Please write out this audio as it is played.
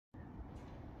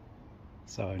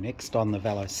So next on the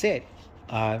Velocette,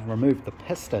 I've removed the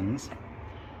pistons.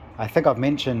 I think I've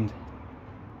mentioned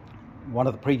one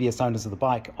of the previous owners of the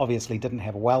bike obviously didn't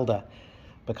have a welder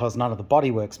because none of the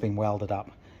bodywork's been welded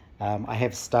up. I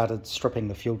have started stripping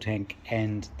the fuel tank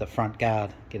and the front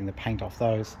guard, getting the paint off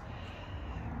those.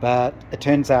 But it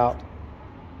turns out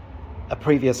a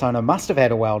previous owner must have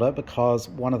had a welder because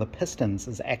one of the pistons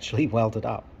is actually welded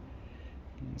up.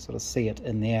 You can sort of see it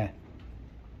in there.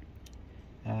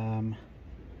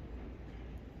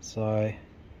 So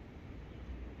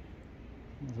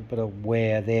there's a bit of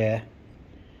wear there.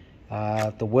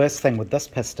 The worst thing with this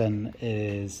piston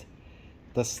is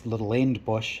this little end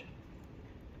bush.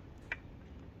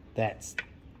 That's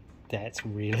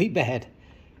really bad.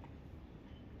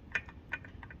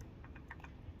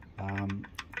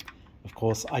 Of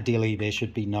course, ideally there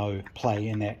should be no play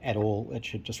in that at all. It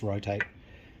should just rotate.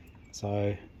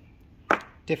 So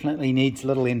definitely needs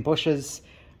little end bushes.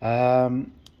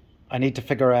 I need to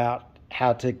figure out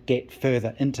how to get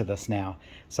further into this now.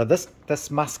 So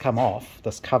this must come off,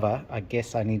 this cover. I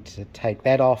guess I need to take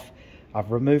that off.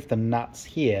 I've removed the nuts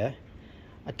here.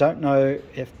 I don't know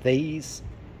if these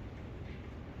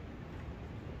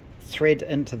thread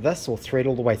into this or thread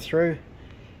all the way through,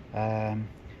 but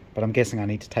I'm guessing I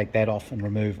need to take that off and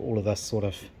remove all of this sort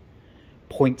of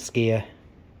point scare,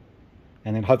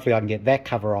 and then hopefully I can get that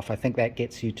cover off. I think that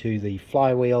gets you to the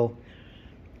flywheel.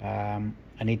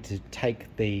 I need to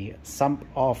take the sump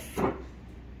off,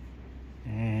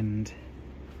 and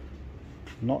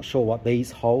I'm not sure what these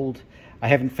hold. I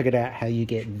haven't figured out how you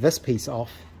get this piece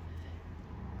off.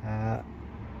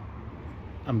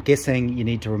 I'm guessing you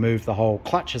need to remove the whole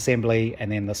clutch assembly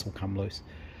and then this will come loose.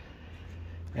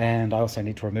 And I also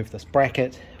need to remove this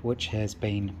bracket, which has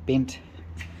been bent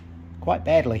quite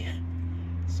badly.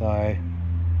 So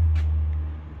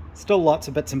still lots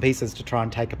of bits and pieces to try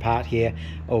and take apart here.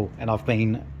 Oh, and I've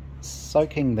been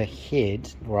soaking the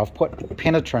head, or I've put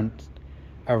penetrant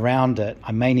around it.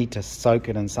 I may need to soak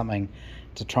it in something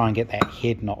to try and get that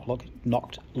head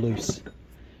knocked loose.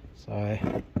 So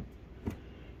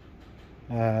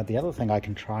the other thing I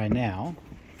can try now,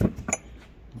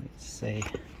 let's see,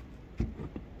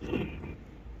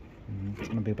 it's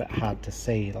going to be a bit hard to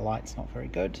see, the light's not very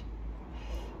good,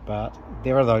 but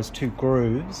there are those two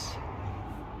grooves.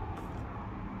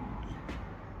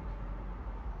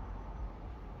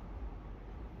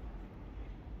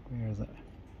 Where is it?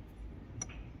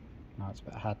 No, it's a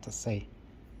bit hard to see,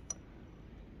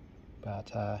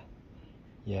 but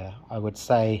yeah, I would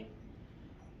say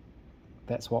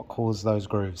that's what caused those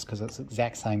grooves, because it's the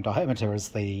exact same diameter as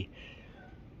the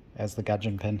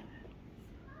gudgeon pin.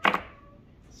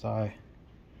 So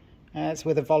that's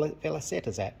where the Velocette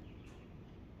is at.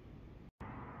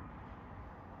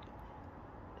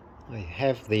 I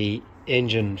have the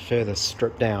engine further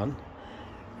stripped down.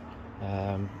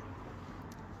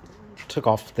 Took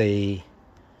off the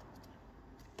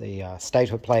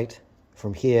stator plate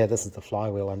from here. This is the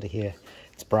flywheel under here.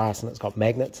 It's brass and it's got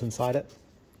magnets inside it.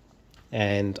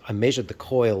 And I measured the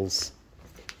coils.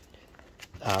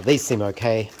 These seem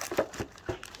okay.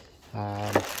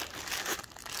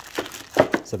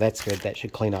 So that's good. That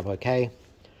should clean up okay.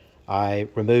 I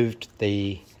removed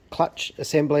the clutch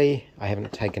assembly. I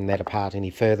haven't taken that apart any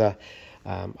further.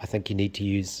 I think you need to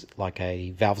use like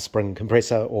a valve spring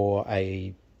compressor or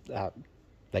a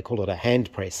they call it a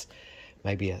hand press,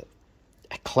 maybe a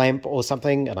clamp or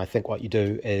something. And I think what you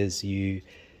do is you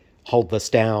hold this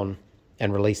down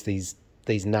and release these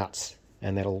nuts,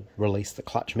 and that'll release the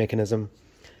clutch mechanism.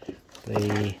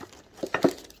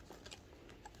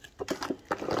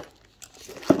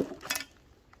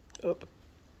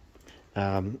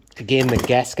 Again, the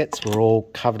gaskets were all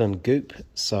covered in goop,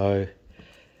 so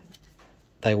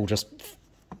they will just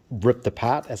ripped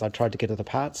apart as I tried to get it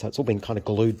apart, so it's all been kind of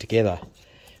glued together,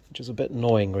 which is a bit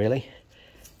annoying really,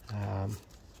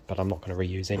 but I'm not going to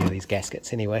reuse any of these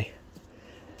gaskets anyway.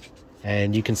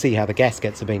 And you can see how the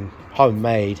gaskets have been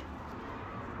homemade,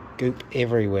 goop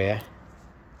everywhere.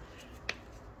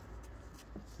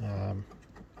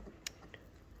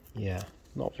 Yeah,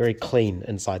 not very clean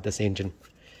inside this engine.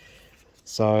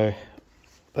 So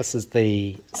this is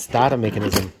the starter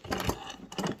mechanism,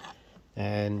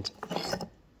 and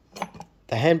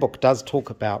the handbook does talk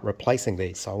about replacing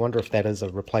these, so I wonder if that is a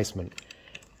replacement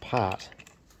part.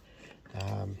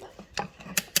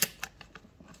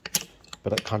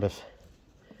 But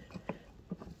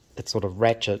it sort of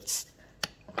ratchets.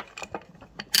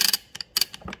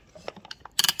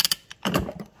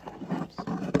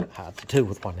 It's hard to do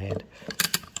with one hand.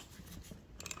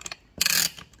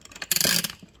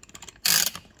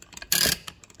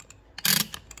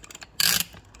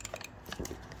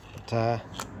 But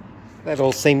That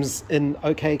all seems in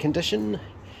okay condition.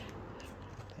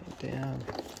 Down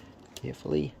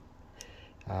carefully.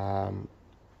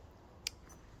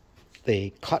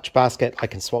 The clutch basket, I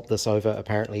can swap this over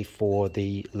apparently for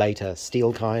the later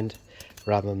steel kind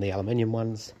rather than the aluminium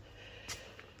ones.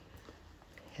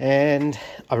 And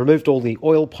I removed all the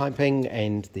oil piping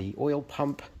and the oil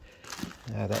pump.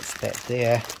 That's that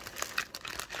there.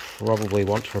 Probably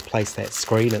want to replace that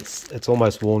screen. It's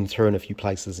almost worn through in a few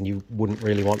places, and you wouldn't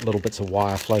really want little bits of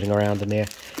wire floating around in there.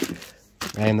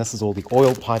 And this is all the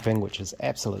oil piping, which is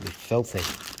absolutely filthy.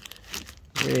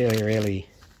 Really, really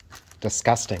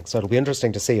disgusting. So it'll be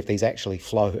interesting to see if these actually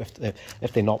flow,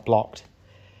 if they're not blocked.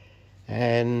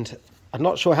 And I'm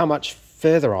not sure how much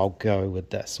further I'll go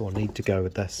with this, or need to go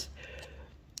with this.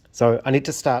 So I need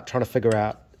to start trying to figure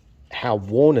out how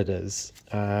worn it is.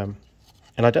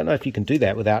 And I don't know if you can do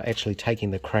that without actually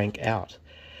taking the crank out.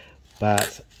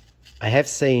 But I have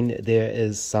seen there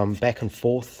is some back and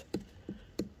forth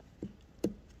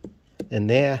in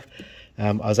there.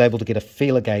 I was able to get a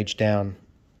feeler gauge down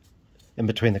in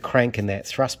between the crank and that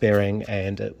thrust bearing,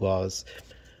 and it was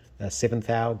a 7th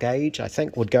hour gauge, I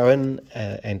think, would go in,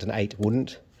 and an 8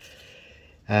 wouldn't.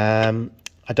 I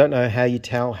don't know how you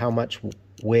tell how much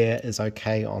wear is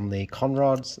okay on the con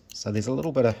rods, so there's a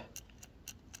little bit of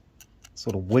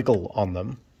sort of wiggle on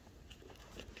them.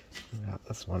 What about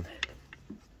this one?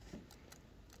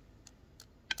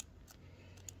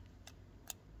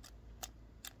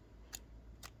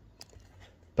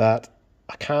 But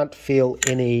I can't feel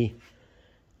any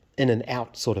in and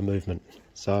out sort of movement.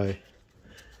 So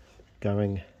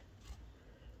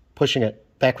pushing it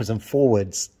backwards and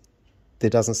forwards, there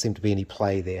doesn't seem to be any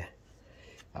play there.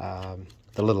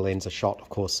 The little ends are shot, of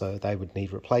course, so they would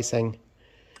need replacing.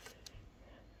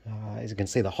 As you can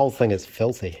see, the whole thing is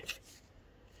filthy,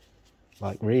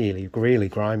 like really, really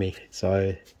grimy.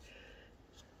 So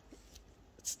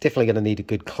it's definitely going to need a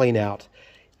good clean out.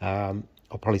 I'll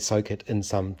probably soak it in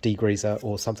some degreaser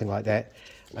or something like that.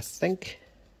 I think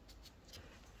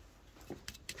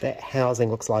that housing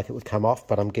looks like it would come off,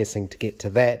 but I'm guessing to get to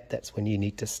that, that's when you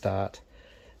need to start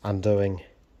undoing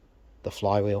the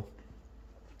flywheel.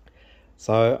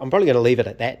 So I'm probably going to leave it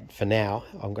at that for now.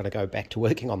 I'm going to go back to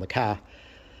working on the car.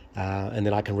 And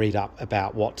then I can read up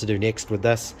about what to do next with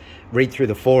this. Read through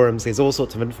the forums. There's all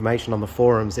sorts of information on the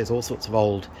forums. There's all sorts of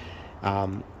old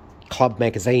club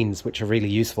magazines which are really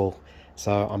useful.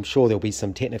 So I'm sure there'll be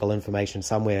some technical information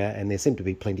somewhere, and there seem to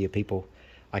be plenty of people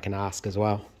I can ask as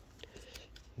well.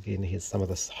 Again, here's some of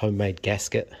this homemade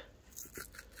gasket.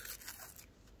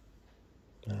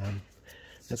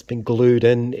 It's been glued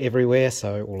in everywhere,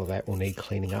 so all of that will need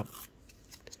cleaning up.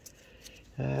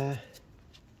 Yeah,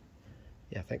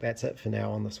 I think that's it for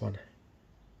now on this one.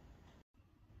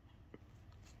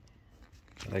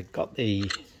 I got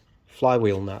the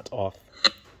flywheel nut off,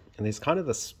 and there's kind of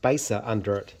the spacer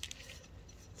under it,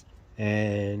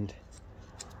 and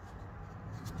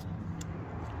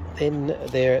then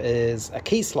there is a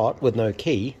key slot with no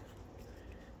key,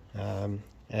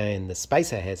 and the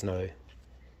spacer has no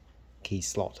key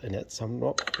slot in it, so I'm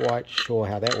not quite sure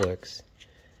how that works.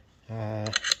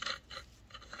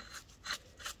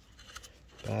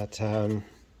 But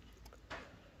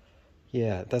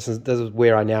yeah, this is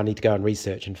where I now need to go and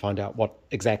research and find out what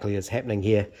exactly is happening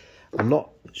here. I'm not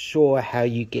sure how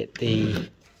you get the...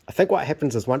 I think what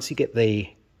happens is once you get the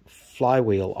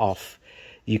flywheel off,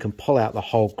 you can pull out the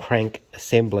whole crank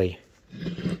assembly.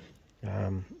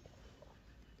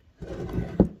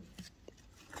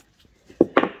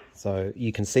 So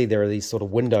you can see there are these sort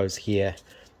of windows here.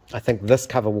 I think this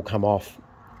cover will come off,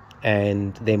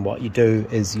 and then what you do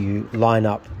is you line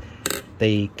up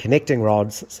the connecting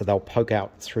rods so they'll poke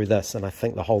out through this, and I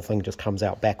think the whole thing just comes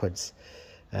out backwards.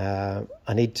 I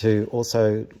need to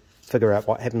also figure out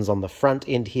what happens on the front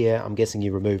end here. I'm guessing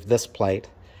you remove this plate.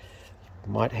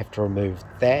 Might have to remove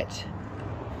that,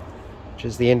 which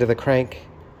is the end of the crank.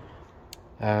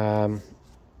 Guessing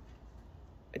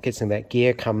that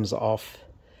gear comes off,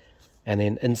 and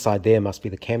then inside there must be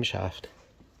the camshaft.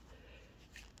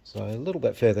 So a little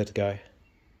bit further to go.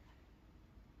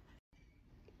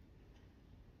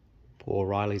 Poor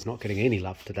Riley's not getting any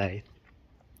love today.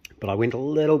 But I went a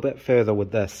little bit further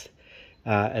with this,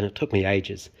 and it took me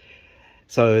ages.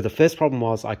 So the first problem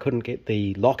was I couldn't get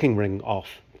the locking ring off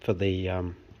for the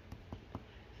end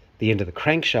of the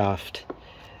crankshaft.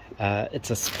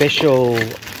 It's a special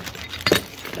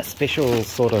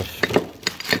sort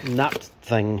of nut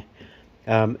thing.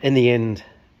 In the end,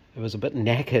 it was a bit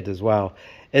knackered as well.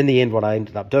 In the end, what I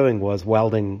ended up doing was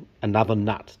welding another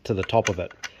nut to the top of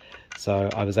it. So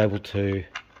I was able to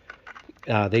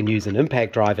then use an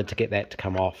impact driver to get that to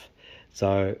come off.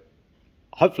 So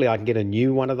hopefully I can get a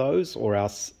new one of those, or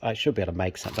else I should be able to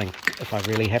make something if I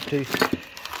really have to.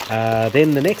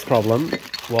 Then the next problem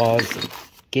was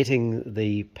getting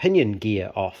the pinion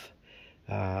gear off.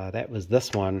 That was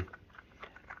this one.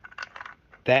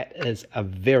 That is a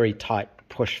very tight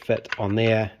push fit on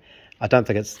there. I don't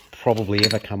think it's probably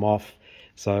ever come off.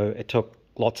 So it took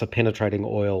lots of penetrating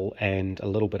oil and a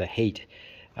little bit of heat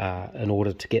in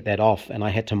order to get that off. And I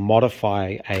had to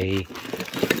modify an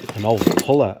old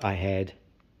puller I had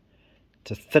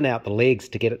to thin out the legs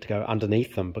to get it to go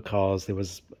underneath them, because there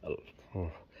was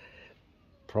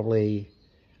probably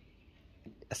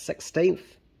a 1/16,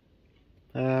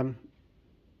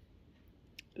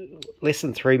 less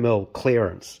than 3mm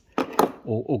clearance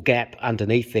or gap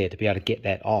underneath there to be able to get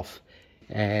that off.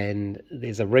 And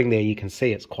there's a ring there, you can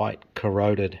see it's quite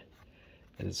corroded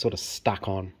and it's sort of stuck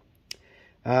on.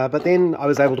 But then I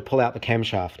was able to pull out the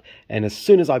camshaft, and as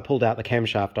soon as I pulled out the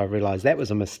camshaft I realized that was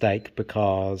a mistake,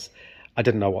 because I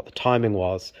didn't know what the timing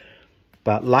was.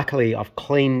 But luckily I've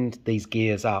cleaned these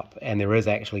gears up and there is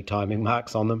actually timing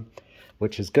marks on them,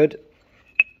 which is good.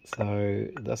 So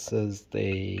this is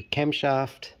the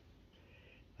camshaft.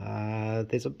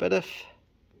 There's a bit of,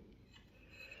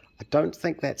 I don't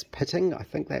think that's pitting, I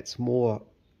think that's more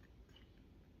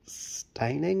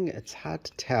staining. It's hard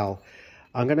to tell.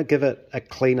 I'm going to give it a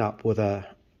clean up with a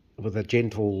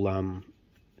gentle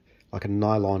like a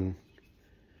nylon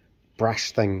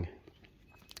brush thing,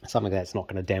 something that's not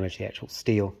going to damage the actual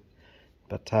steel.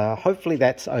 But hopefully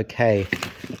that's okay.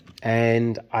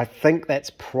 And I think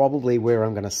that's probably where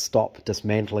I'm going to stop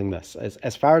dismantling this.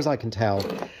 As far as I can tell,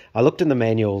 I looked in the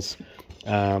manuals.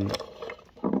 As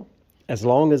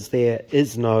long as there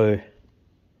is no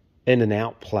in and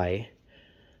out play,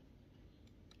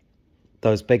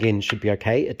 those big ends should be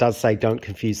okay. It does say don't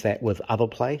confuse that with other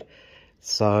play.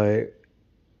 So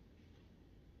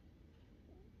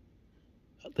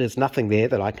there's nothing there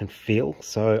that I can feel.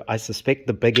 So I suspect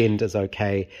the big end is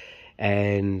okay.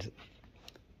 And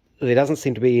there doesn't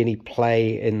seem to be any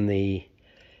play in the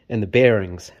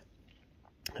bearings.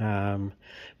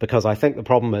 Because I think the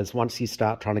problem is once you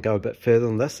start trying to go a bit further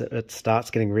than this, it starts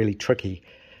getting really tricky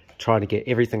trying to get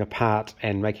everything apart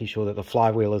and making sure that the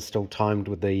flywheel is still timed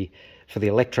with for the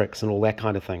electrics and all that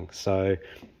kind of thing. So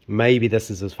maybe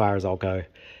this is as far as I'll go.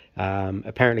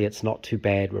 Apparently it's not too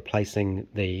bad replacing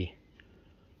the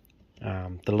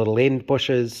little end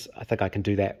bushes. I think I can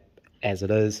do that as it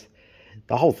is.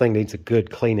 The whole thing needs a good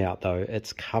clean out though.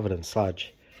 It's covered in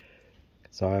sludge.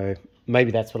 So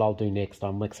maybe that's what I'll do next.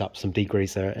 I'll mix up some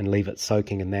degreaser and leave it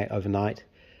soaking in that overnight.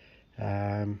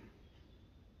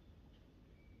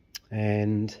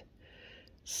 And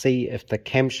see if the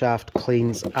camshaft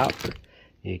cleans up.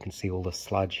 You can see all the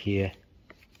sludge here.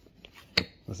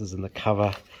 This is in the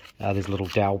cover. There's little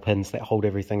dowel pins that hold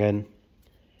everything in.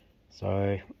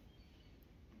 So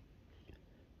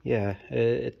yeah,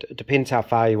 it depends how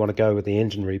far you want to go with the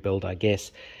engine rebuild, I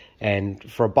guess. And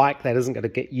for a bike that isn't going to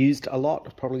get used a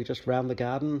lot, probably just round the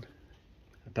garden.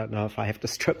 I don't know if I have to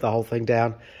strip the whole thing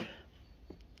down.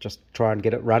 Just try and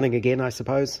get it running again, I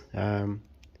suppose.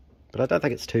 But I don't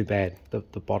think it's too bad, the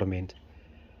bottom end.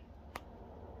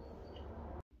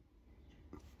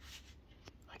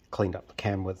 I cleaned up the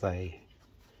cam with a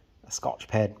Scotch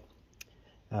pad.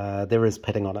 There is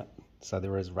pitting on it, so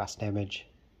there is rust damage.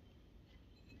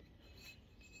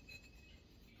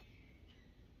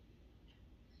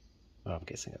 Oh, I'm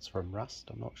guessing it's from rust,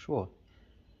 I'm not sure.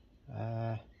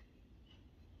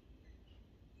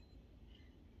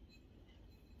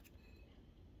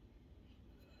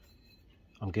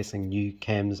 I'm guessing new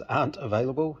cams aren't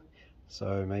available,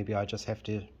 so maybe I just have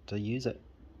to use it.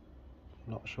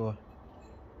 I'm not sure.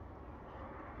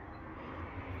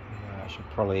 I should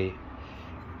probably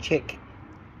check.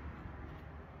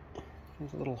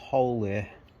 There's a little hole there.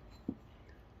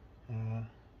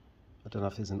 I don't know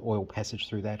if there's an oil passage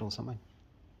through that or something.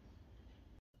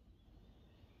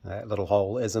 That little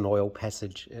hole is an oil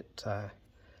passage. It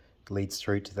leads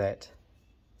through to that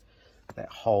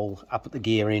hole up at the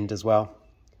gear end as well.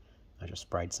 I just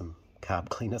sprayed some carb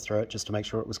cleaner through it just to make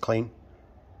sure it was clean.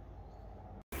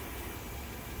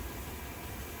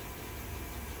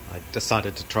 I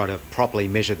decided to try to properly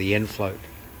measure the end float.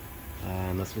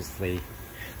 And this was the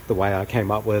way I came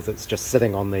up with. It's just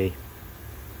sitting on the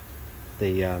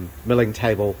milling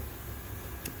table,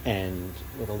 and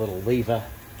with a little lever,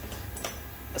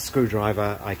 a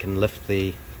screwdriver, I can lift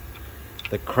the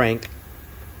crank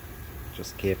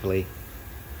just carefully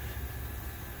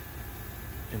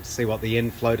and see what the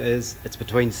end float is. It's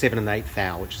between 7 and 8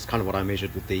 thou, which is kind of what I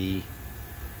measured with the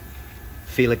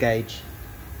feeler gauge.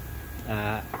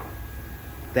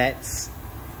 That's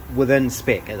within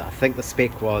spec. I think the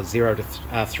spec was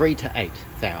 3 to 8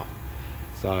 thou.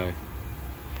 So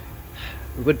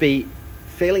it would be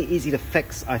fairly easy to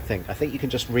fix, I think. I think you can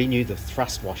just renew the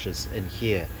thrust washers in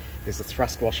here. There's a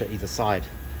thrust washer either side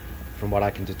from what I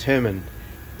can determine.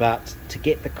 But to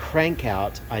get the crank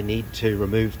out, I need to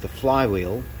remove the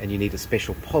flywheel, and you need a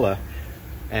special puller,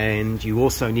 and you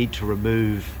also need to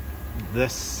remove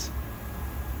this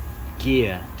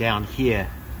gear down here,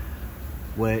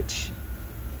 which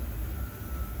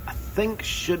I think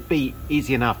should be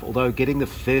easy enough, although getting the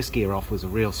first gear off was a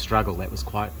real struggle. That was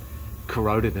quite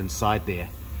corroded inside there.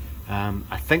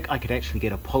 I think I could actually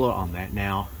get a puller on that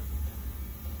now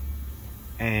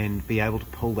and be able to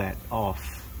pull that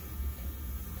off.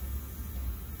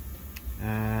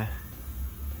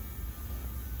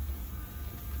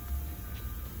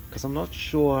 Because I'm not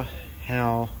sure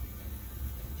how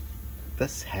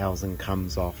this housing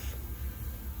comes off.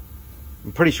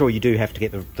 I'm pretty sure you do have to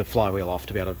get the flywheel off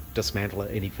to be able to dismantle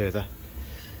it any further.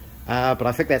 But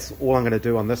I think that's all I'm going to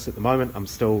do on this at the moment. I'm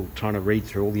still trying to read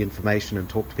through all the information and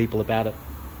talk to people about it.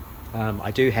 I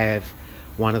do have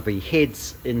one of the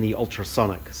heads in the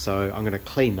ultrasonic, so I'm going to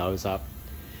clean those up.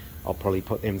 I'll probably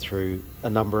put them through a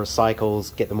number of cycles,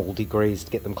 get them all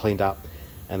degreased, get them cleaned up,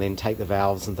 and then take the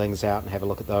valves and things out and have a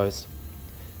look at those.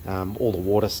 All the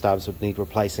water stubs would need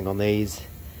replacing on these.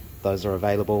 Those are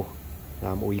available,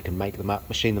 or you can make them up,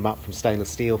 machine them up from stainless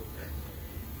steel.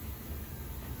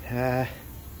 The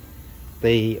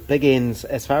big ends,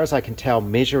 as far as I can tell,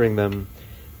 measuring them,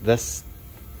 it's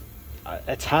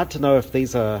hard to know if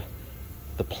these are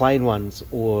the plain ones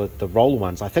or the roller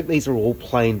ones. I think these are all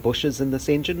plain bushes in this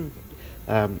engine.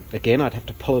 Again, I'd have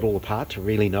to pull it all apart to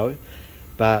really know,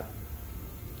 but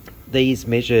these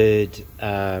measured,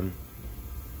 I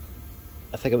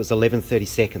think it was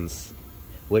 11/32,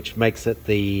 which makes it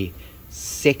the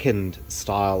second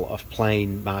style of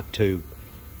plain Mark II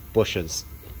bushes,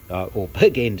 or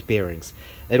big end bearings.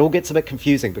 It all gets a bit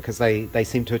confusing because they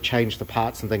seem to have changed the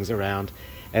parts and things around.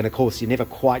 And of course, you're never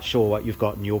quite sure what you've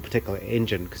got in your particular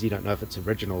engine because you don't know if it's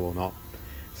original or not.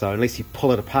 So unless you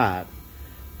pull it apart,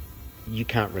 you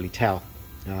can't really tell.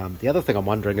 The other thing I'm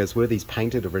wondering is, were these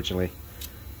painted originally?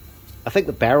 I think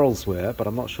the barrels were, but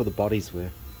I'm not sure the bodies were.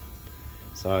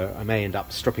 So I may end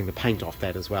up stripping the paint off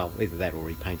that as well, either that or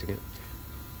repainting it.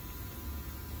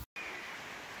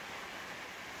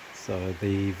 So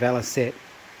the Velocette,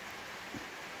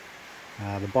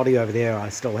 the body over there, I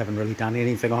still haven't really done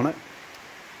anything on it.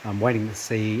 I'm waiting to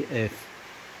see if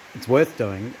it's worth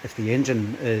doing, if the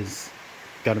engine is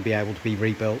going to be able to be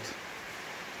rebuilt.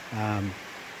 I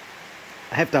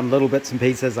have done little bits and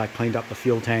pieces. I cleaned up the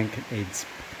fuel tank. It needs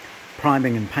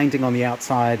priming and painting on the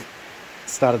outside.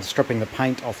 Started stripping the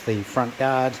paint off the front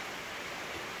guard,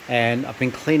 and I've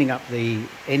been cleaning up the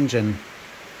engine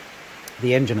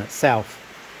itself.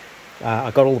 I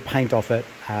got all the paint off it.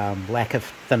 Lacquer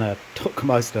thinner took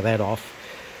most of that off.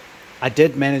 I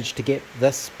did manage to get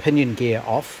this pinion gear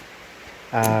off.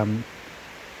 I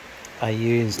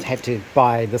had to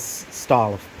buy this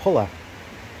style of puller.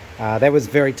 That was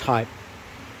very tight,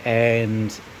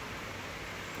 and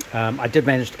I did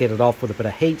manage to get it off with a bit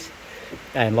of heat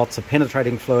and lots of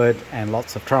penetrating fluid and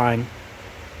lots of trying.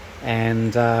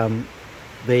 And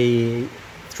the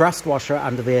thrust washer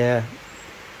under there,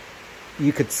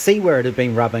 you could see where it had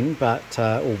been rubbing,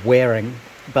 or wearing,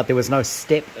 but there was no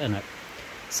step in it.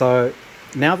 So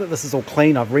now that this is all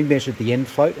clean, I've remeasured the end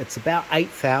float. It's about 8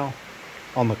 thou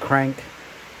on the crank,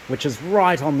 which is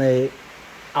right on the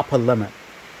upper limit.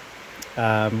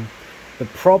 The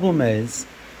problem is,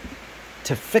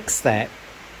 to fix that,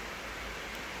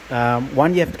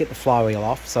 one, you have to get the flywheel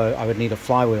off, so I would need a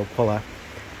flywheel puller.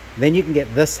 Then you can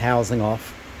get this housing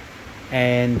off,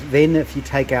 and then if you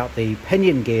take out the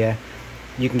pinion gear,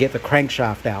 you can get the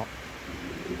crankshaft out.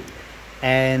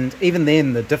 And even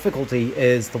then, the difficulty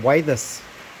is the way this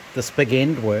big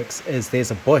end works is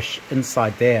there's a bush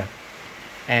inside there,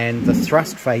 and the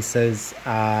thrust faces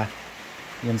are,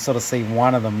 you can sort of see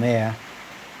one of them there.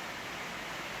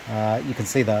 You can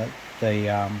see the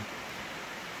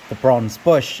bronze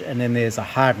bush, and then there's a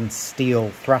hardened steel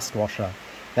thrust washer.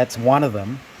 That's one of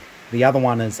them. The other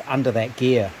one is under that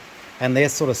gear, and they're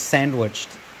sort of sandwiched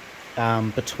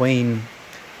between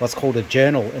what's called a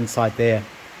journal inside there.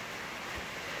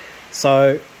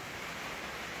 So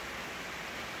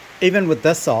even with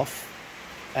this off,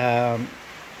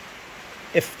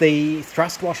 if the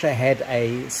thrust washer had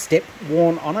a step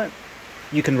worn on it,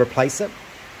 you can replace it.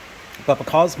 But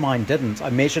because mine didn't, I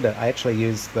measured it. I actually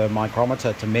used the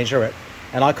micrometer to measure it,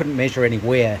 and I couldn't measure any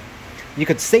wear. You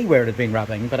could see where it had been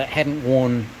rubbing, but it hadn't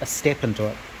worn a step into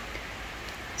it.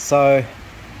 So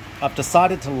I've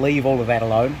decided to leave all of that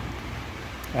alone.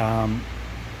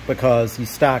 because you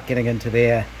start getting into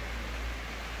there,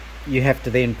 you have to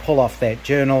then pull off that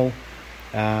journal.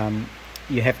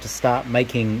 You have to start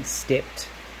making stepped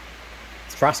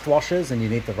thrust washers, and you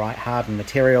need the right hardened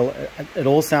material. It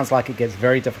all sounds like it gets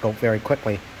very difficult very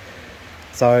quickly.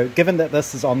 So given that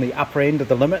this is on the upper end of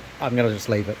the limit, I'm going to just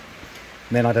leave it.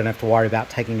 And then I don't have to worry about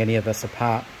taking any of this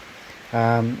apart.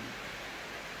 I'm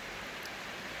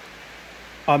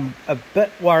a bit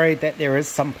worried that there is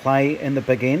some play in the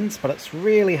big ends, but it's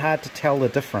really hard to tell the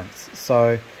difference.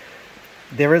 So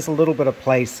there is a little bit of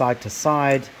play side to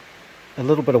side, a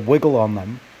little bit of wiggle on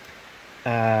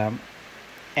them.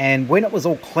 And when it was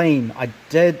all clean, it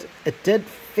did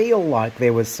feel like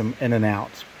there was some in and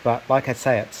out. But like I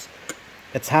say,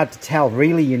 it's hard to tell.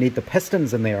 Really, you need the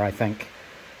pistons in there, I think,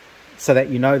 so that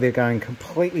you know they're going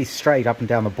completely straight up and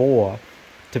down the bore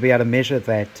to be able to measure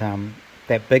that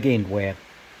that big end wear.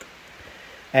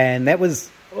 And that was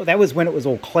when it was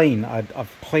all clean.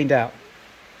 I've cleaned out.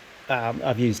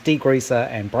 I've used degreaser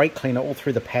and brake cleaner all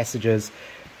through the passages,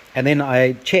 and then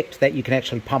I checked that you can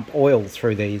actually pump oil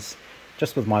through these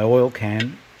just with my oil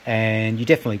can, and you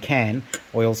definitely can.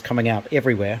 Oil's coming out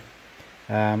everywhere,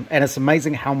 and it's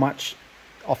amazing how much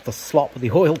off the slop the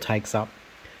oil takes up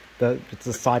the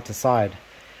side to side.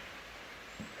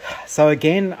 So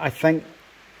again, I think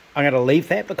I'm going to leave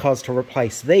that, because to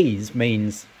replace these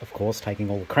means, of course, taking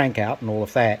all the crank out and all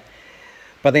of that,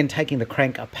 but then taking the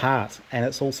crank apart, and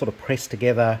it's all sort of pressed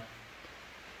together.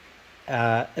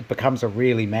 It becomes a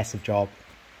really massive job.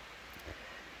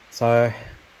 So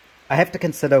I have to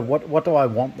consider what do I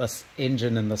want this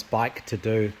engine and this bike to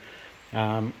do.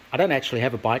 I don't actually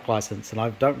have a bike license, and I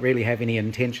don't really have any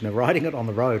intention of riding it on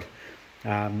the road,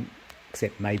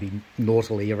 except maybe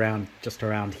naughtily just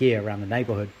around here, around the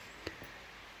neighborhood.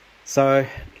 So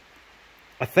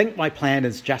I think my plan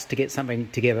is just to get something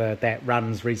together that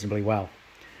runs reasonably well.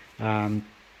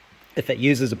 If it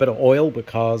uses a bit of oil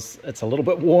because it's a little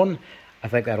bit worn, I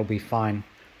think that'll be fine.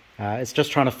 It's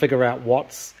just trying to figure out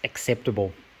what's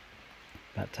acceptable.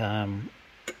 But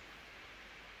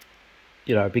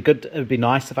you know, it'd be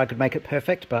nice if I could make it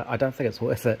perfect, but I don't think it's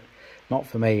worth it. Not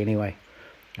for me anyway.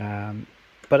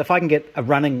 But if I can get a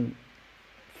running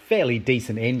fairly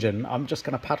decent engine, I'm just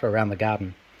going to putter around the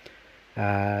garden.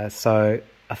 So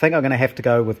I think I'm going to have to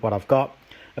go with what I've got.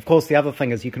 Of course, the other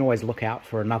thing is you can always look out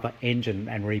for another engine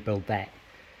and rebuild that.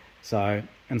 So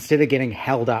instead of getting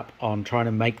held up on trying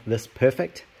to make this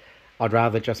perfect, I'd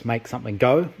rather just make something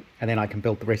go, and then I can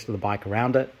build the rest of the bike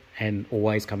around it and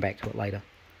always come back to it later.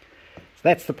 So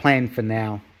that's the plan for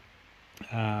now.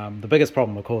 The biggest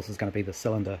problem, of course, is going to be the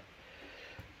cylinder.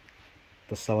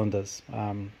 The cylinders,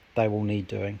 they will need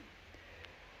doing.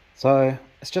 So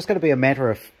it's just going to be a matter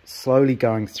of slowly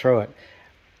going through it.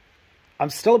 I'm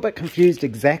still a bit confused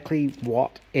exactly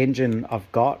what engine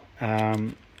I've got.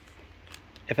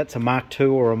 If it's a Mark II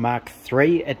or a Mark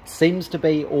III, it seems to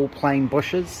be all plain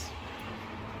bushes,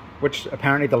 which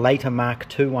apparently the later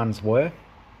Mark II ones were.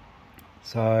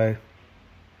 So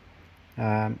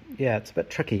yeah, it's a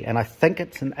bit tricky, and I think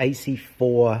it's an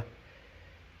AC4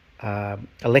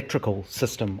 electrical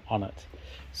system on it.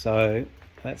 So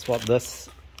that's what this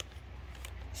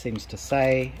seems to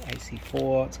say,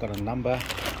 AC4. It's got a number.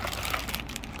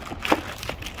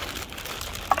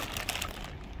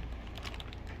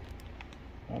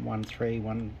 One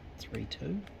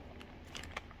 13132.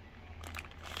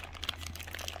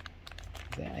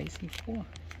 Is that AC4?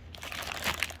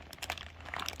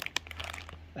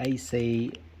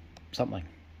 AC something.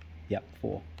 Yep,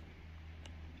 4.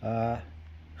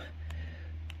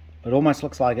 It almost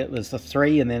looks like it was a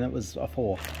 3 and then it was a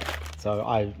 4. So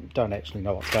I don't actually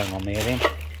know what's going on there then.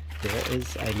 There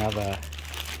is another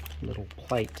little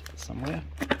plate somewhere.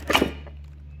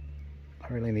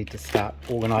 I really need to start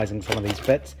organising some of these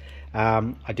bits.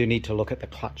 I do need to look at the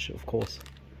clutch, of course.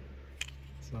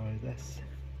 So this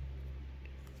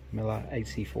Miller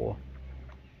AC4.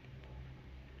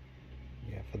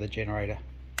 Yeah, for the generator.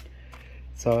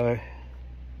 So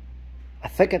I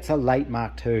think it's a late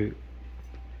Mark II,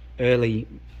 early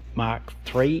Mark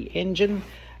III engine.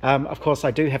 Of course,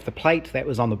 I do have the plate that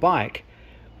was on the bike,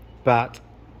 but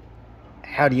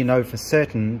how do you know for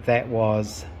certain that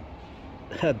was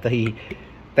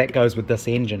that goes with this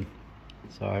engine?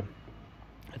 So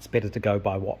it's better to go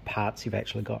by what parts you've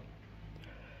actually got.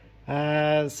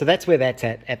 So that's where that's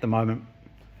at the moment.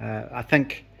 I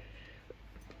think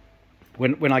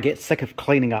when I get sick of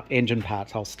cleaning up engine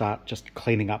parts, I'll start just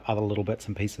cleaning up other little bits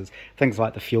and pieces. Things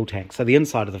like the fuel tank. So the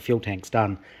inside of the fuel tank's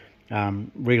done.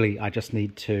 Really, I just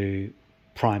need to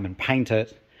prime and paint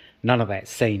it. None of that's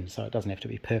seen, so it doesn't have to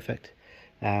be perfect.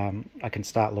 I can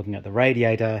start looking at the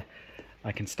radiator.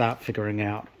 I can start figuring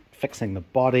out fixing the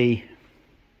body.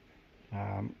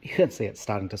 You can see it's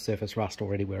starting to surface rust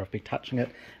already where I've been touching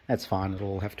it. That's fine, it'll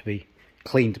all have to be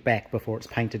cleaned back before it's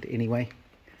painted anyway.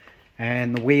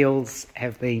 And the wheels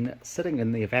have been sitting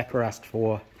in the evaporust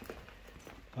for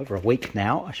over a week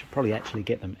now. I should probably actually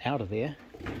get them out of there.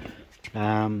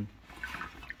 And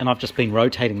I've just been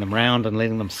rotating them around and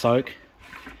letting them soak,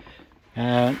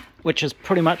 which has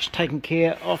pretty much taken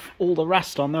care of all the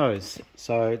rust on those.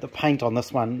 So the paint on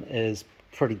this one is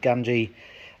pretty gungy.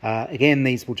 Again,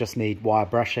 these will just need wire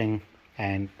brushing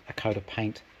and a coat of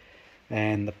paint.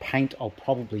 And the paint I'll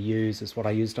probably use is what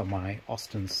I used on my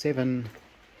Austin 7,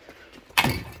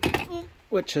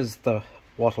 which is the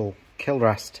Wattle Kill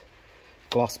Rust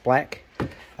Gloss Black.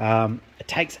 It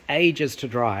takes ages to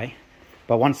dry,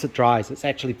 but once it dries, it's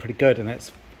actually pretty good, and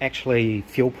it's actually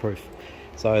fuel proof.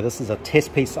 So this is a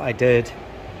test piece I did.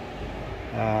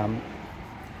 I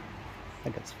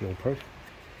think it's fuel proof,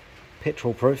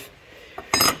 petrol proof.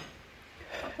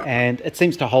 And it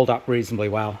seems to hold up reasonably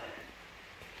well.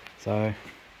 So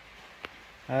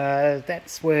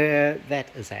that's where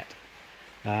that is at.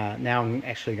 Now I'm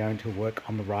actually going to work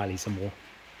on the Riley some more.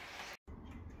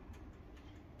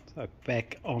 So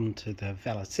back onto the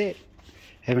Velocette.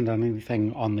 Haven't done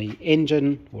anything on the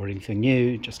engine or anything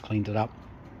new, just cleaned it up.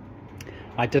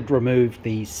 I did remove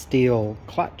the steel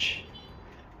clutch,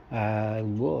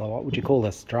 what would you call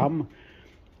this, drum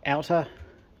outer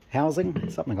housing,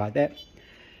 something like that.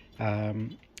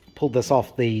 Pulled this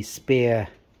off the spare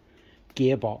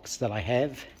gearbox that I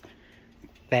have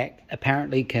that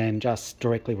apparently can just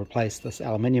directly replace this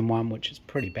aluminium one, which is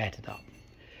pretty battered up.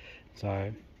 So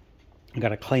I'm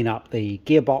going to clean up the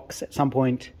gearbox at some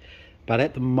point, but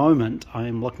at the moment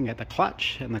I'm looking at the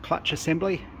clutch and the clutch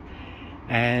assembly,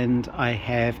 and I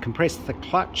have compressed the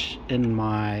clutch in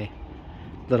my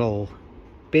little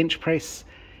bench press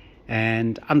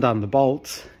and undone the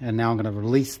bolts, and now I'm going to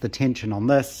release the tension on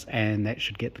this, and that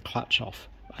should get the clutch off,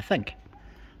 I think.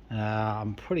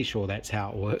 I'm pretty sure that's how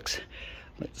it works.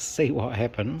 Let's see what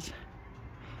happens.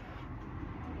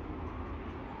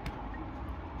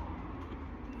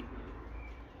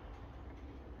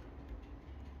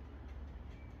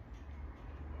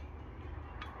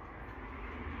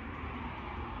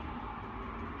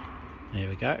 There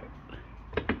we go.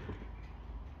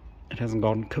 It hasn't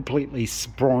gone completely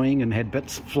sproing and had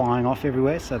bits flying off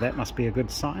everywhere, so that must be a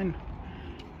good sign.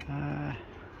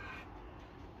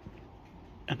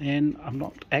 And then I'm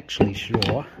not actually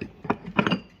sure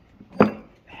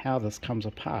how this comes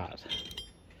apart.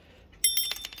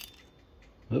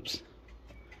 Oops.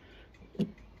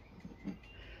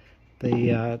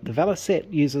 The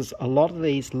Velocette uses a lot of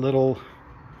these little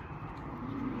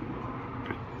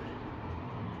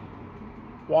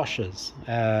washers.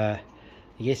 I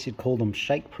guess you'd call them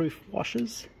shake-proof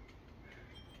washers.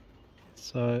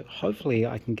 So hopefully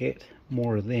I can get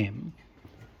more of them.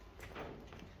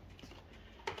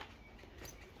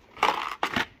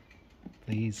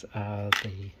 These are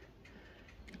the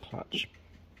clutch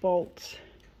bolts.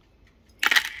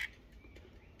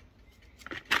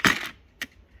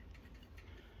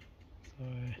 So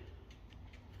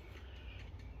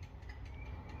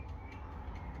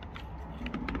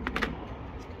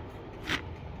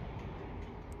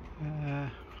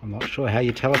I'm not sure how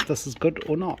you tell if this is good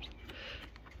or not.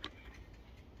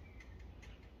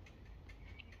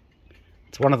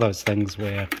 It's one of those things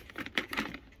where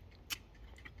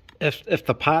if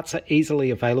the parts are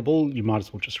easily available, you might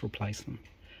as well just replace them.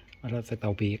 I don't think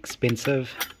they'll be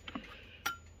expensive.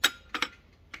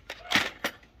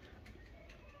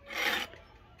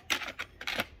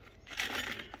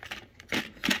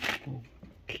 We'll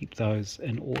keep those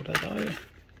in order though.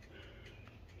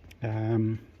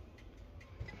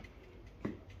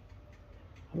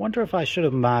 I wonder if I should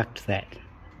have marked that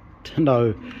to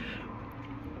know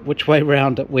which way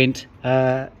round it went.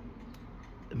 It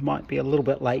might be a little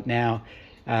bit late now.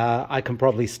 I can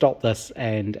probably stop this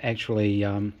and actually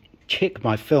check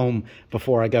my film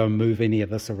before I go and move any of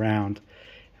this around.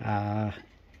 I'm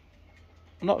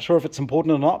not sure if it's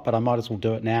important or not, but I might as well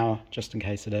do it now just in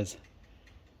case it is.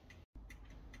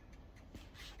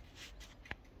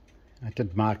 I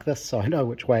did mark this so I know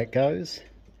which way it goes.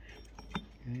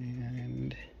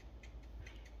 And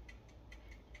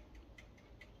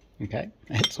okay,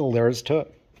 that's all there is to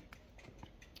it.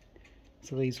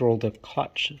 So these are all the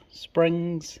clutch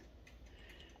springs,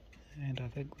 and I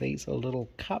think these are little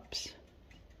cups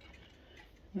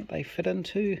that they fit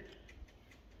into.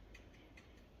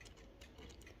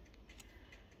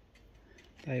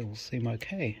 They all seem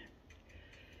okay.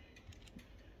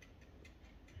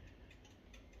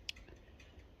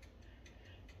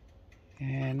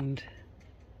 And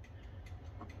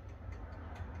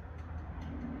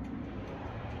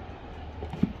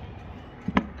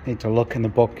Need to look in the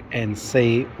book and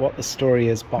see what the story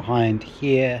is behind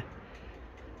here.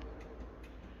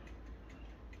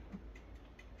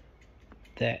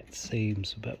 That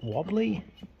seems a bit wobbly.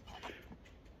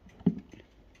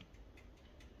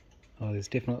 Oh, there's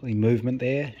definitely movement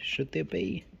there. Should there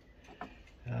be?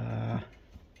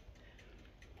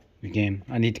 Again,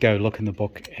 I need to go look in the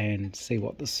book and see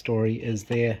what the story is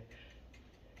there.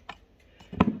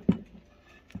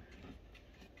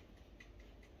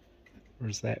 Or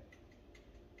is that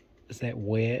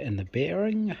wear in the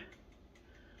bearing?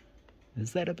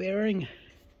 Is that a bearing?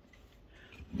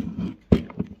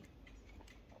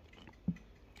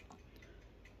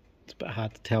 It's a bit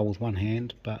hard to tell with one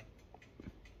hand, but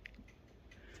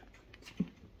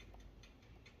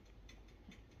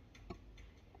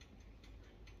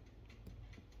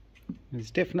there's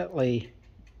definitely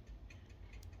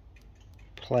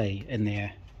play in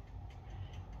there.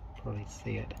 Probably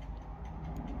see it.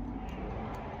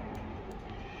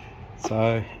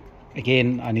 So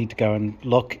again, I need to go and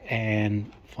look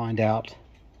and find out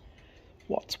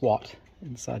what's what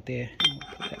inside there. I'll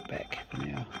put that back for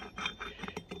now,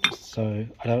 just so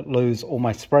I don't lose all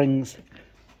my springs.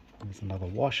 There's another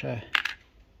washer.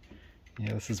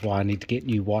 Yeah, this is why I need to get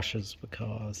new washers,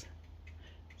 because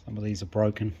some of these are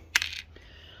broken.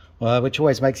 Which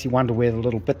always makes you wonder where the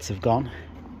little bits have gone.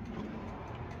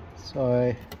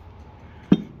 So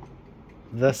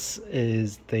this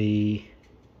is the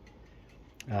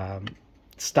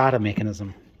starter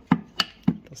mechanism,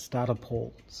 the starter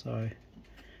port. So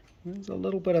there's a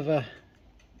little bit of a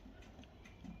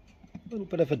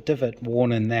divot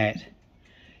worn in that.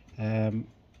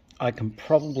 I can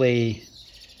probably,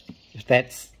 if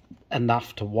that's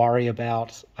enough to worry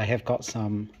about, I have got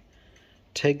some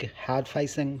TIG hard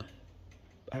facing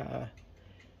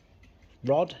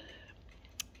rod.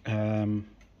 I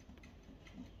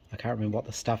can't remember what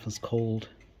the stuff is called,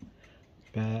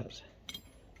 but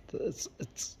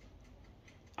it's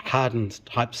hardened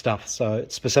type stuff, so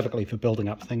it's specifically for building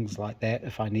up things like that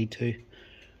if I need to.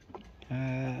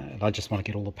 And I just want to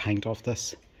get all the paint off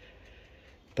this.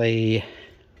 The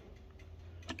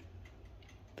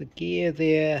gear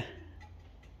there,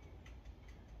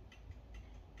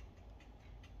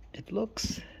 it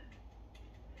looks,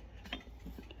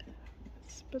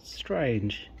 it's a bit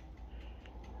strange.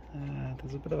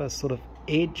 There's a bit of a sort of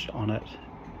edge on it.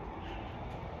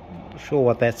 Not sure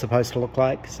what that's supposed to look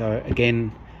like. So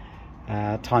again,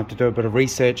 time to do a bit of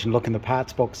research and look in the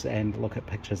parts books and look at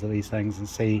pictures of these things and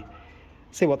see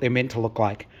what they're meant to look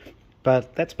like.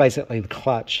 But that's basically the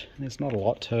clutch. There's not a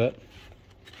lot to it.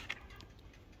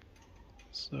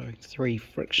 So 3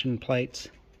 friction plates.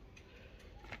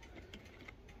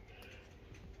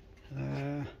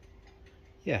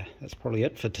 Yeah, that's probably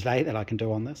it for today that I can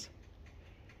do on this.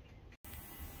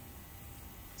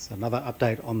 So another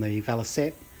update on the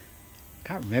Velocette.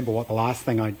 Can't remember what the last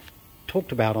thing I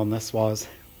talked about on this was.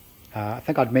 I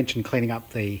think I'd mentioned cleaning up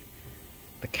the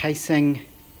casing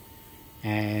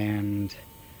and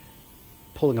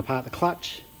pulling apart the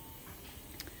clutch.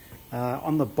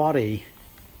 On the body,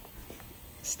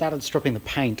 started stripping the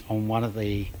paint on one of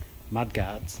the mud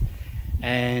guards,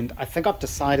 and I think I've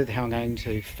decided how I'm going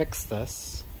to fix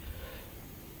this.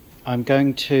 I'm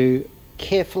going to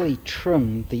carefully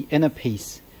trim the inner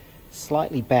piece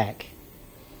slightly back,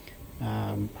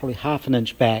 probably ½ an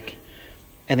inch back,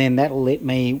 and then that'll let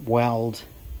me weld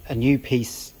a new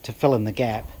piece to fill in the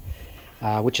gap,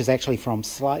 which is actually from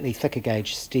slightly thicker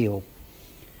gauge steel,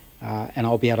 and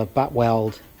I'll be able to butt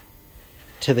weld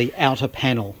to the outer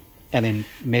panel and then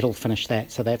metal finish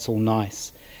that, so that's all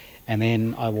nice. And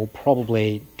then I will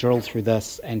probably drill through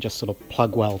this and just sort of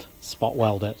plug weld, spot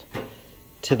weld it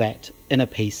to that inner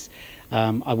piece.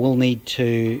 I will need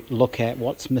to look at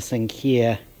what's missing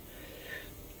here.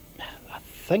 I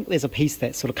think there's a piece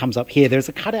that sort of comes up here. There's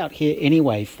a cutout here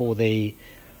anyway for the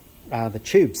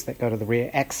tubes that go to the rear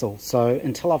axle. So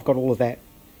until I've got all of that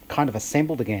kind of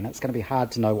assembled again, it's going to be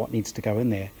hard to know what needs to go in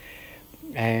there.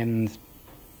 And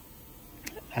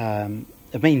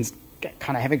it means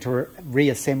kind of having to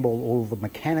reassemble all the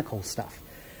mechanical stuff.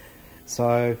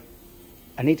 So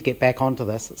I need to get back onto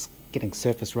this. It's getting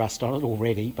surface rust on it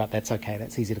already, but that's okay.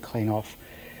 That's easy to clean off.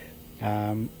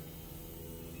 I've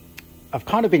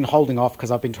kind of been holding off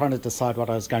because I've been trying to decide what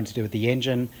I was going to do with the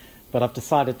engine, but I've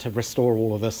decided to restore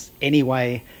all of this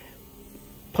anyway.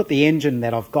 Put the engine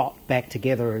that I've got back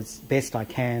together as best I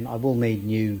can. I will need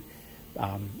new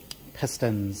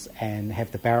pistons and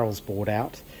have the barrels bored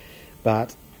out,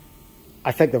 but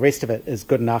I think the rest of it is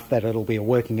good enough that it'll be a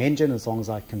working engine as long as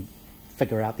I can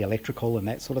figure out the electrical and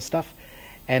that sort of stuff,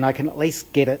 and I can at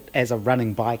least get it as a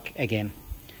running bike again.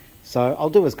 So I'll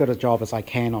do as good a job as I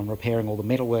can on repairing all the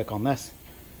metalwork on this.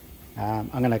 I'm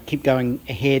going to keep going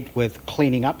ahead with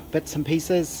cleaning up bits and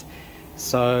pieces.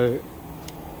 So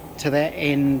to that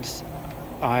end,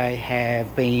 I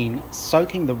have been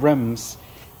soaking the rims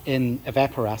in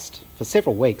evaporust for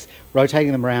several weeks,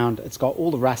 rotating them around. It's got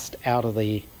all the rust out of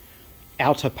the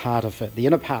outer part of it. The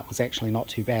inner part was actually not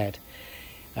too bad.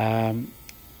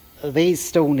 These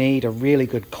still need a really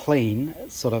good clean,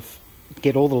 sort of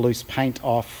get all the loose paint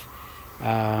off,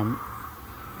 and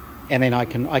then I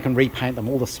can repaint them.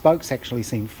 All the spokes actually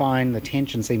seem fine, the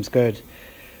tension seems good,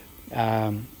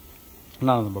 none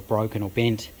of them are broken or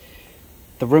bent.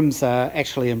 The rims are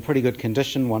actually in pretty good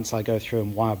condition once I go through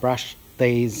and wire brush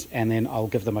these, and then I'll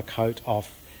give them a coat of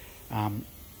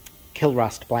Kill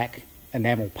Rust black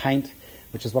enamel paint,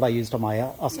 which is what I used on my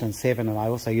Austin 7, and I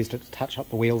also used it to touch up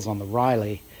the wheels on the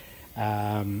Riley.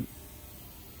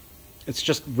 It's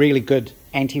just really good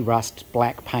anti-rust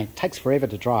black paint. It takes forever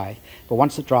to dry, but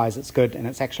once it dries it's good, and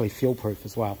it's actually fuel proof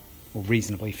as well, or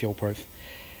reasonably fuel proof,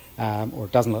 or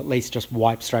it doesn't at least just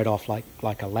wipe straight off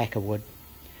like a lacquer would.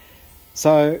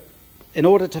 So in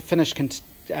order to finish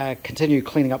continue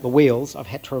cleaning up the wheels, I've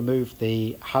had to remove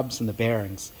the hubs and the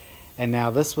bearings, and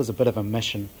now this was a bit of a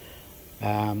mission.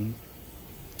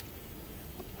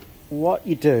 What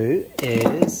you do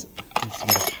is, some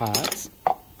of the parts,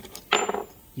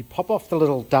 you pop off the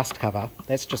little dust cover.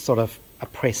 That's just sort of a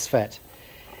press fit,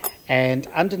 and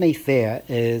underneath there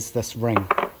is this ring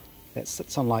that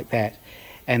sits on like that,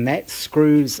 and that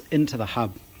screws into the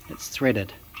hub. It's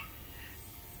threaded,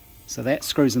 so that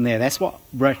screws in there. That's what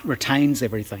retains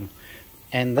everything.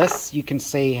 And this, you can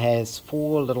see, has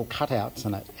 4 little cutouts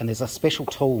in it, and there's a special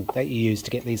tool that you use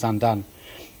to get these undone.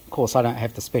 Of course, I don't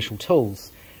have the special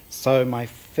tools, so my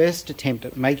first attempt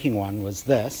at making one was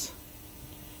this,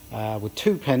 with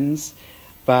 2 pins,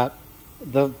 but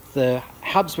the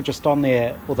hubs were just on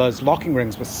there, or those locking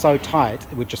rings were so tight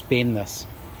it would just bend this.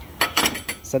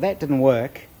 So that didn't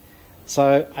work.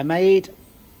 So I made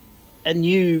a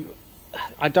new,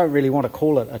 I don't really want to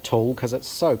call it a tool because it's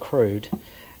so crude,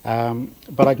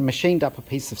 but I machined up a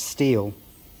piece of steel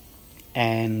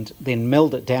and then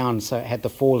milled it down so it had the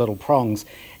 4 little prongs.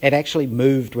 It actually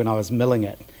moved when I was milling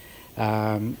it,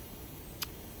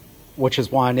 which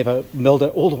is why I never milled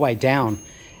it all the way down.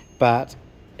 But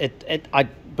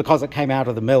because it came out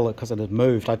of the mill, because it had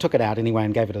moved, I took it out anyway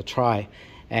and gave it a try,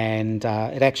 and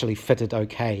it actually fitted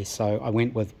okay, so I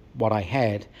went with what I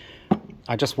had.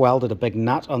 I just welded a big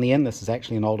nut on the end. This is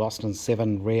actually an old Austin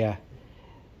 7 rear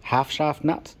half shaft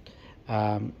nut.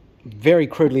 Very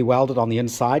crudely welded on the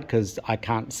inside because I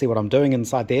can't see what I'm doing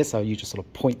inside there, so you just sort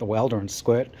of point the welder and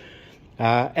squirt.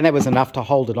 And that was enough to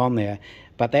hold it on there,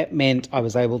 but that meant I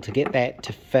was able to get that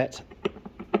to fit,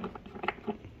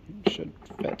 should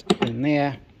fit in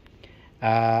there,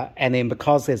 and then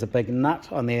because there's a big nut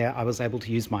on there, I was able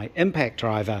to use my impact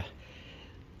driver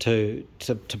to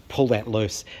pull that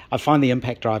loose. I find the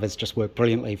impact drivers just work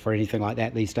brilliantly for anything like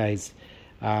that these days.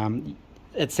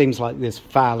 It seems like there's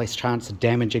far less chance of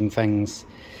damaging things.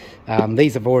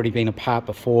 These have already been apart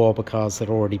before because they're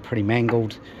already pretty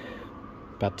mangled,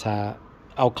 but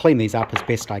I'll clean these up as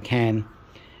best I can.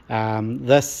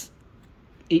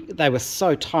 They were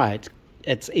so tight,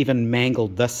 it's even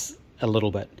mangled this a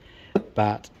little bit,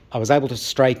 but I was able to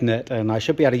straighten it, and I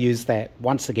should be able to use that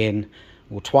once again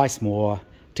or twice more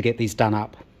to get these done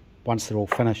up once they're all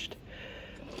finished.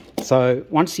 So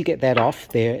once you get that off,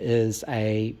 there is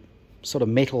a sort of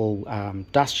metal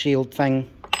dust shield thing.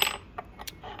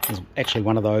 There's actually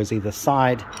one of those either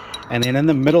side, and then in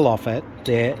the middle of it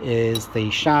there is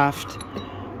the shaft,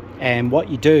 and what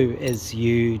you do is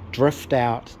you drift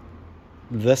out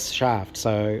this shaft.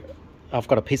 So I've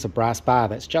got a piece of brass bar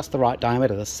that's just the right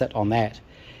diameter to sit on that,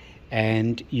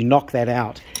 and you knock that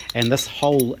out, and this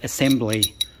whole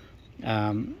assembly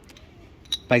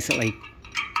basically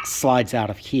slides out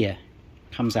of here,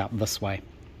 comes out this way.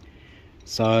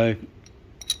 So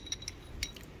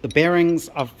the bearings,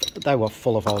 they were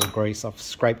full of old grease. I've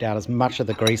scraped out as much of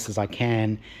the grease as I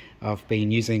can. I've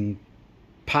been using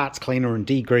parts cleaner and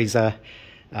degreaser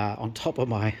on top of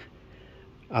my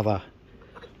other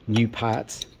new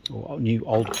parts, or new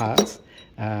old parts.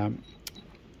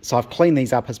 So I've cleaned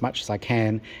these up as much as I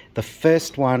can. The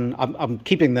first one, I'm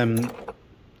keeping them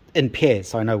in pairs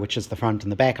so I know which is the front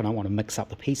and the back, and I don't want to mix up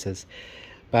the pieces.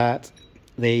 But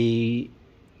the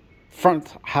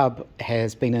front hub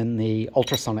has been in the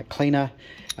ultrasonic cleaner,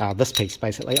 this piece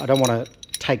basically. I don't want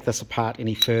to take this apart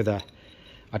any further.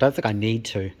 I don't think I need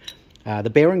to. The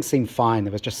bearings seem fine.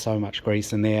 There was just so much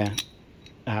grease in there.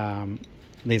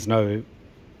 There's no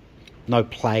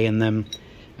play in them.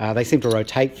 They seem to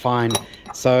rotate fine.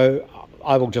 So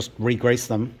I will just re-grease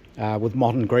them with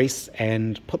modern grease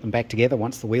and put them back together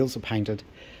once the wheels are painted.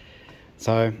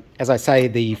 So as I say,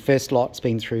 the first lot's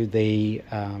been through the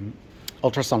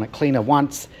ultrasonic cleaner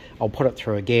once. I'll put it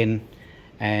through again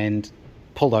and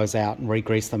pull those out and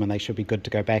re-grease them, and they should be good to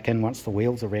go back in once the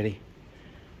wheels are ready.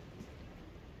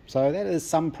 So that is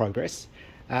some progress.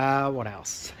 What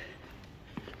else?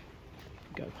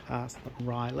 Go past the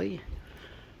Riley.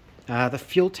 The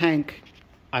fuel tank,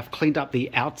 I've cleaned up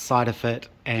the outside of it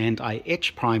and I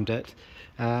etch primed it.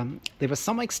 There was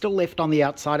something still left on the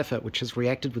outside of it which has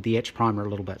reacted with the etch primer a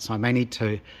little bit, so I may need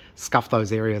to scuff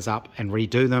those areas up and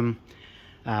redo them.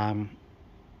 And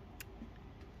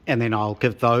then I'll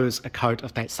give those a coat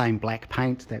of that same black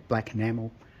paint, that black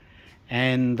enamel.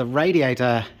 And the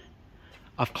radiator,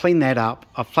 I've cleaned that up.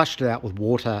 I've flushed it out with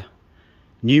water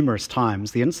numerous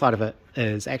times. The inside of it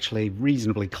is actually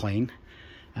reasonably clean.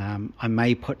 I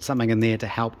may put something in there to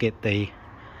help get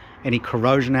any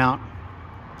corrosion out.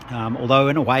 Although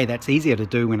in a way that's easier to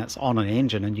do when it's on an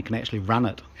engine and you can actually run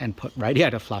it and put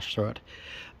radiator flush through it.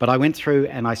 But I went through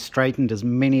and I straightened as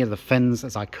many of the fins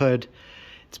as I could.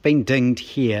 It's been dinged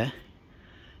here.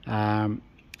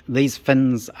 These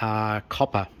fins are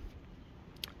copper,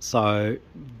 so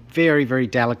very, very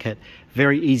delicate,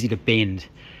 very easy to bend.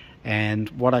 And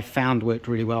what I found worked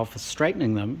really well for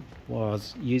straightening them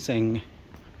was using,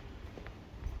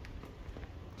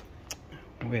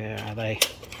 where are they?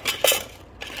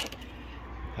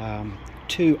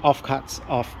 2 offcuts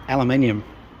of aluminium,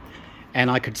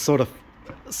 and I could sort of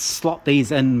slot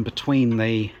these in between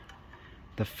the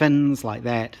fins like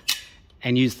that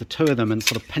and use the 2 of them and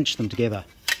sort of pinch them together,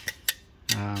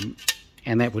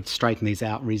 and that would straighten these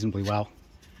out reasonably well.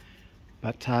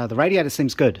 But the radiator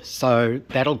seems good, so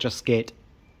that'll just get,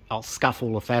 I'll scuff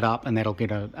all of that up and that'll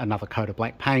get another coat of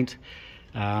black paint.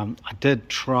 I did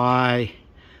try,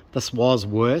 this was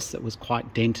worse, it was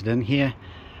quite dented in here.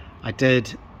 I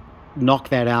did knock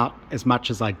that out as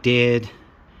much as I dared.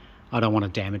 I don't want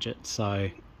to damage it, so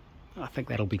I think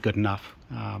that'll be good enough.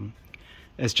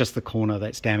 It's just the corner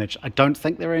that's damaged. I don't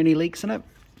think there are any leaks in it.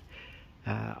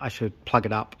 I should plug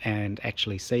it up and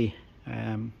actually see.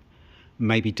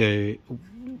 Maybe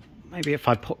if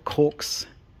I put corks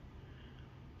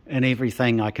in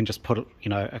everything, I can just put,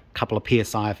 a couple of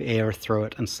PSI of air through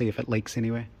it and see if it leaks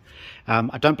anywhere.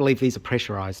 I don't believe these are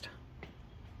pressurized.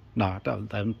 No,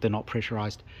 they're not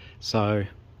pressurized. So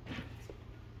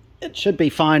it should be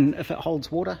fine if it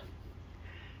holds water.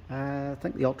 I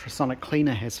think the ultrasonic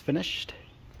cleaner has finished.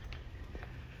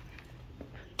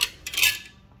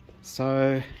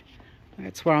 So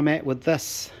that's where I'm at with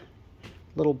this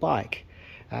little bike.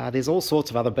 There's all sorts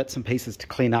of other bits and pieces to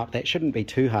clean up that shouldn't be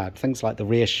too hard. Things like the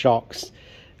rear shocks.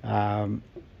 I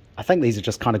think these are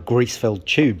just kind of grease-filled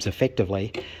tubes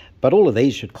effectively, but all of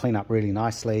these should clean up really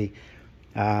nicely.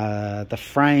 The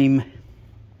frame,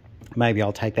 maybe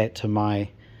I'll take that to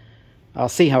I'll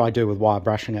see how I do with wire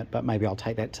brushing it, but maybe I'll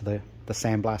take that to the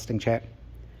sandblasting chap.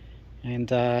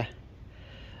 And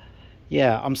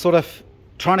yeah, I'm sort of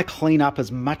trying to clean up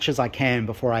as much as I can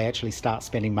before I actually start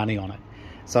spending money on it.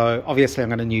 So obviously I'm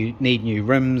going to need new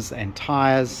rims and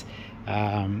tires.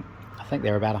 I think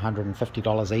they're about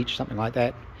 $150 each, something like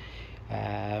that.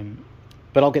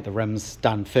 But I'll get the rims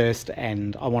done first,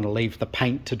 and I want to leave the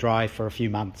paint to dry for a few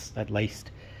months at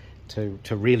least to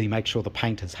really make sure the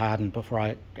paint is hardened before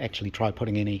I actually try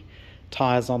putting any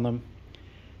tires on them.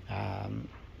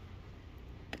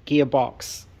 The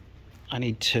gearbox, I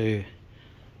need to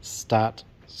start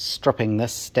stripping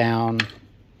this down,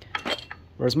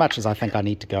 or as much as I think I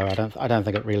need to go. I don't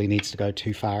think it really needs to go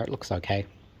too far. It looks okay.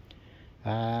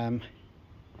 And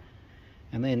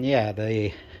then yeah,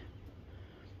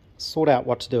 sort out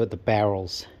what to do with the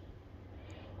barrels.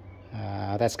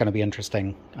 That's going to be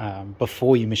interesting.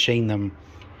 Before you machine them,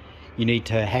 you need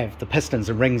to have the pistons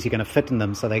and rings you're going to fit in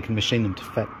them so they can machine them to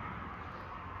fit.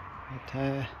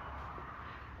 But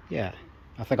yeah,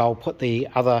 I think I'll put the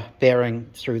other bearing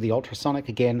through the ultrasonic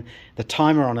again. The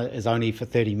timer on it is only for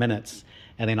 30 minutes,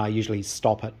 and then I usually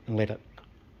stop it and let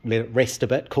it rest a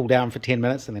bit, cool down for 10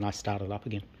 minutes, and then I start it up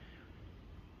again.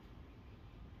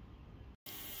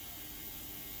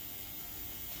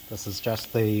 This is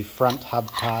just the front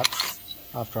hub parts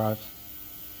after I've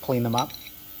cleaned them up.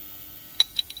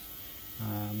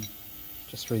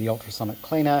 Just through the ultrasonic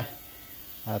cleaner.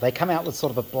 They come out with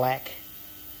sort of a black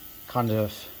kind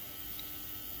of,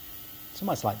 it's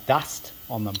almost like dust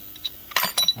on them,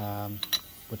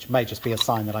 which may just be a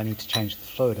sign that I need to change the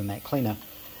fluid in that cleaner.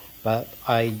 But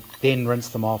I then rinse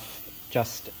them off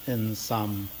just in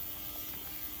some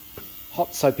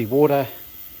hot soapy water,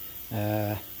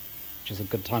 which is a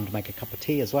good time to make a cup of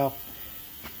tea as well.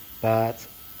 But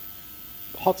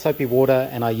hot soapy water,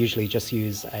 and I usually just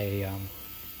use a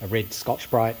red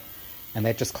Scotch-Brite, and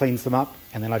that just cleans them up,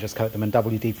 and then I just coat them in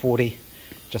WD-40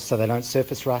 just so they don't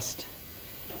surface rust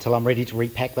till I'm ready to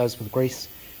repack those with grease.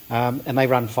 And they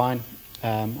run fine.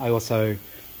 I also,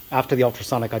 after the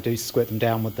ultrasonic, I do squirt them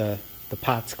down with the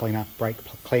parts cleaner, brake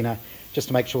cleaner, just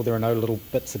to make sure there are no little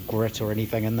bits of grit or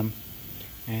anything in them.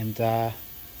 And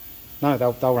no,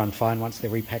 they'll run fine once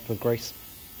they're repacked with grease.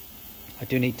 I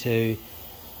do need to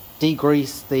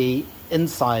degrease the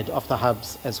inside of the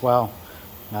hubs as well.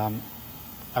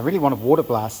 I really want to water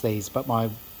blast these, but I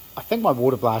think my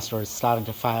water blaster is starting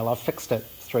to fail. I've fixed it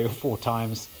 3 or 4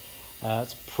 times.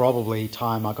 It's probably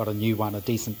time I got a new one, a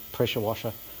decent pressure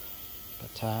washer.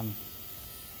 But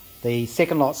the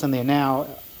second lot's in there now.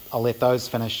 I'll let those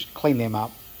finish, clean them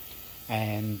up,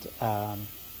 and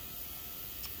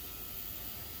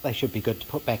they should be good to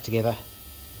put back together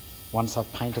once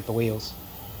I've painted the wheels.